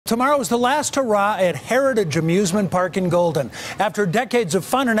Tomorrow is the last hurrah at Heritage Amusement Park in Golden. After decades of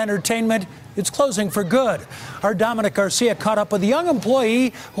fun and entertainment, it's closing for good. Our Dominic Garcia caught up with a young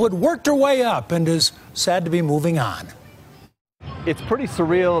employee who had worked her way up and is sad to be moving on. It's pretty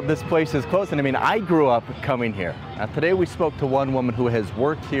surreal this place is closing. I mean, I grew up coming here. Now, today we spoke to one woman who has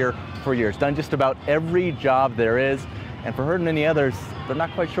worked here for years, done just about every job there is, and for her and many others, they're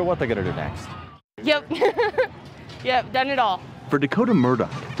not quite sure what they're going to do next. Yep. Yep, done it all. For Dakota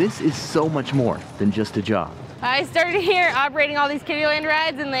Murdoch, this is so much more than just a job. I started here operating all these Kiddieland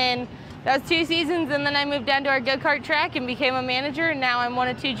rides, and then that was 2 seasons, and then I moved down to our go-kart track and became a manager, and now I'm one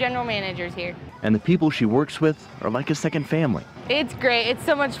of 2 general managers here. And the people she works with are like a second family. It's great. It's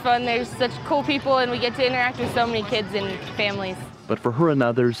so much fun. There's such cool people, and we get to interact with so many kids and families. But for her and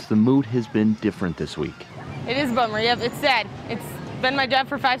others, the mood has been different this week. It is a bummer. Yep, it's sad. It's been my job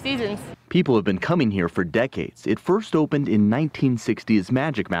for 5 seasons. People have been coming here for decades. It first opened in 1960 as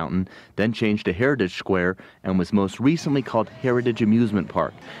Magic Mountain, then changed to Heritage Square, and was most recently called Heritage Amusement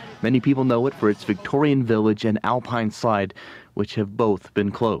Park. Many people know it for its Victorian Village and Alpine Slide, which have both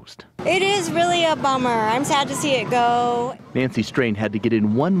been closed. It is really a bummer. I'm sad to see it go. Nancy Strain had to get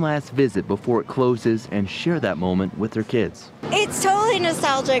in one last visit before it closes and share that moment with her kids. It's totally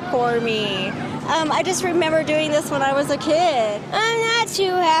nostalgic for me. I just remember doing this when I was a kid. I'm not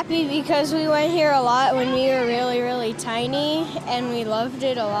too happy because we went here a lot when we were really tiny and we loved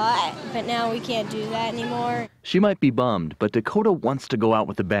it a lot, but now we can't do that anymore. She might be bummed, but Dakota wants to go out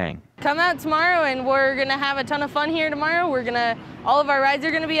with a bang. Come out tomorrow, and we're gonna have a ton of fun here tomorrow. All of our rides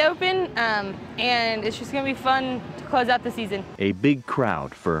are gonna be open, and it's just gonna be fun to close out the season. A big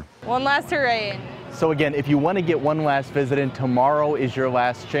crowd for one last hooray. So again, if you want to get one last visit in, tomorrow is your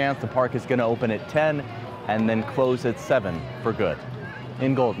last chance. The park is going to open at 10 and then close at 7 for good.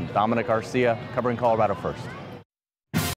 In Golden, Dominic Garcia covering Colorado First.